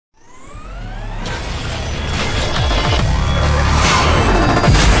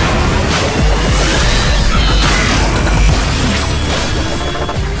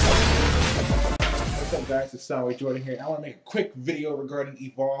Soundwave Jordan here. I want to make a quick video regarding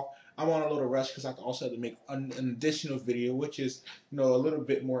Evolve. I'm on a little rush because I also had to make an additional video, which is a little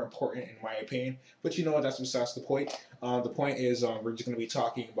bit more important in my opinion. But you know what? That's besides the point. The point is we're just going to be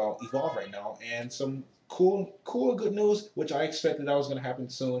talking about Evolve right now and some cool, good news, which I expected that was going to happen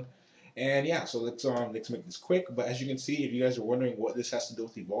soon. And yeah, so let's make this quick. But as you can see, if you guys are wondering what this has to do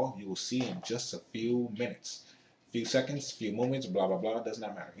with Evolve, you will see in just a few minutes, few seconds, few moments, blah blah blah. Does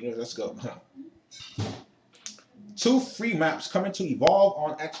not matter. Let's go. Two free maps coming to Evolve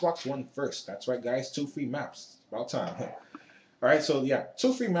on Xbox One first. That's right, guys. Two free maps. About time. All right, so yeah,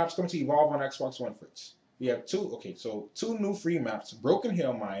 two free maps coming to Evolve on Xbox One first. We have two new free maps, Broken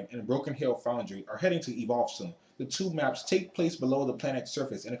Hill Mine and Broken Hill Foundry, are heading to Evolve soon. The two maps take place below the planet's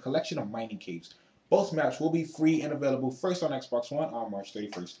surface in a collection of mining caves. Both maps will be free and available first on Xbox One on March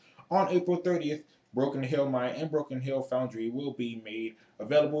 31st. On April 30th, Broken Hill Mine and Broken Hill Foundry will be made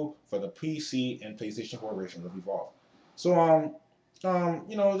available for the PC and PlayStation 4 versions of Evolve. So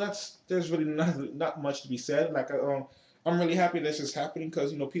there's really not much to be said. I'm really happy this is happening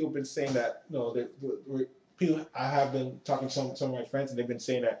because people have been saying that people I have been talking to some of my friends and they've been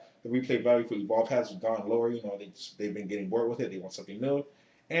saying that the replay value for Evolve has gone lower. They've been getting bored with it. They want something new.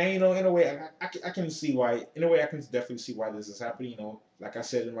 And in a way, I can see why. In a way, I can definitely see why this is happening. Like I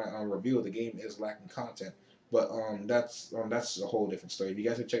said in my review, the game is lacking content. But that's a whole different story. If you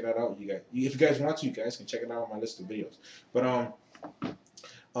guys can check that out, if you guys want to, you guys can check it out on my list of videos. But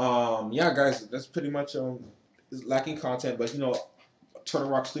yeah, guys, that's pretty much lacking content. But Turtle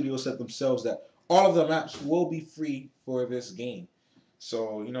Rock Studios said themselves that all of the maps will be free for this game.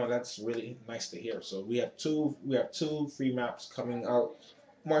 So that's really nice to hear. So we have two free maps coming out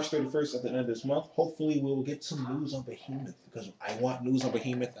March 31st at the end of this month. Hopefully we will get some news on Behemoth because I want news on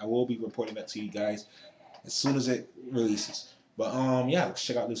Behemoth. I will be reporting that to you guys as soon as it releases. But yeah, let's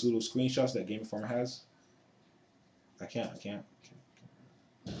check out these little screenshots that Game Informer has. I can't.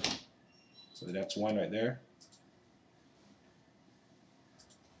 So that's one right there.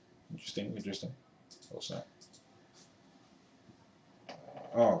 Interesting. Oh, sorry.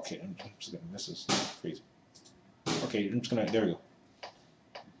 Oh, okay. This is crazy. Okay, I'm just gonna. There we go.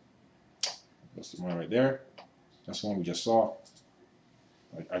 That's the one right there. That's the one we just saw.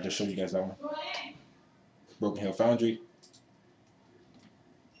 I just showed you guys that one. Broken Hill Foundry.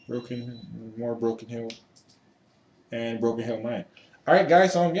 More Broken Hill. And Broken Hill Mine. Alright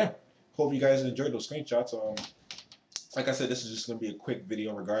guys, yeah. Hope you guys enjoyed those screenshots. Like I said, this is just gonna be a quick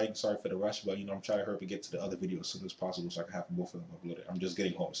video regarding, sorry for the rush, but I'm trying to hurry to get to the other videos as soon as possible so I can have both of them uploaded. I'm just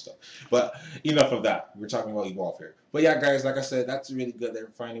getting home and stuff. But enough of that. We're talking about Evolve here. But yeah guys, like I said, that's really good. They're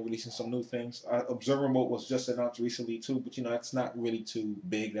finally releasing some new things. Observer Mode was just announced recently too, but it's not really too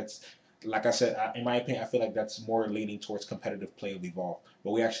big. That's like I said, in my opinion, I feel like that's more leaning towards competitive play of Evolve.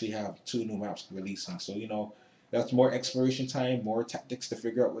 But we actually have two new maps releasing, so that's more exploration time, more tactics to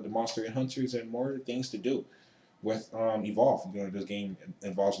figure out with the monster and hunters, and more things to do with Evolve. This game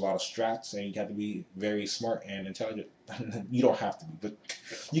involves a lot of strats, and you have to be very smart and intelligent. You don't have to be, but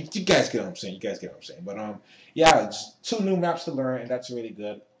you guys get what I'm saying. But yeah, it's two new maps to learn, and that's really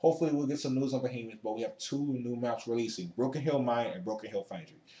good. Hopefully, we'll get some news on Behemoth, but we have two new maps releasing: Broken Hill Mine and Broken Hill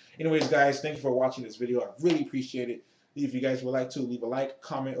Foundry. Anyways, guys, thank you for watching this video. I really appreciate it. If you guys would like to, leave a like,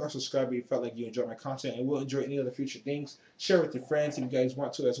 comment, or subscribe if you felt like you enjoyed my content and will enjoy any other future things. Share with your friends if you guys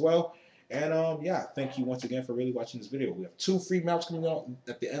want to as well. And yeah, thank you once again for really watching this video. We have two free maps coming out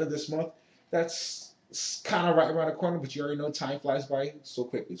at the end of this month. That's kind of right around the corner, but you already know time flies by so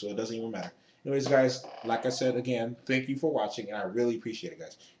quickly, so it doesn't even matter. Anyways, guys, like I said again, thank you for watching, and I really appreciate it,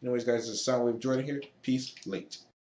 guys. Anyways, guys, this is Soundwave Jordan here. Peace, late.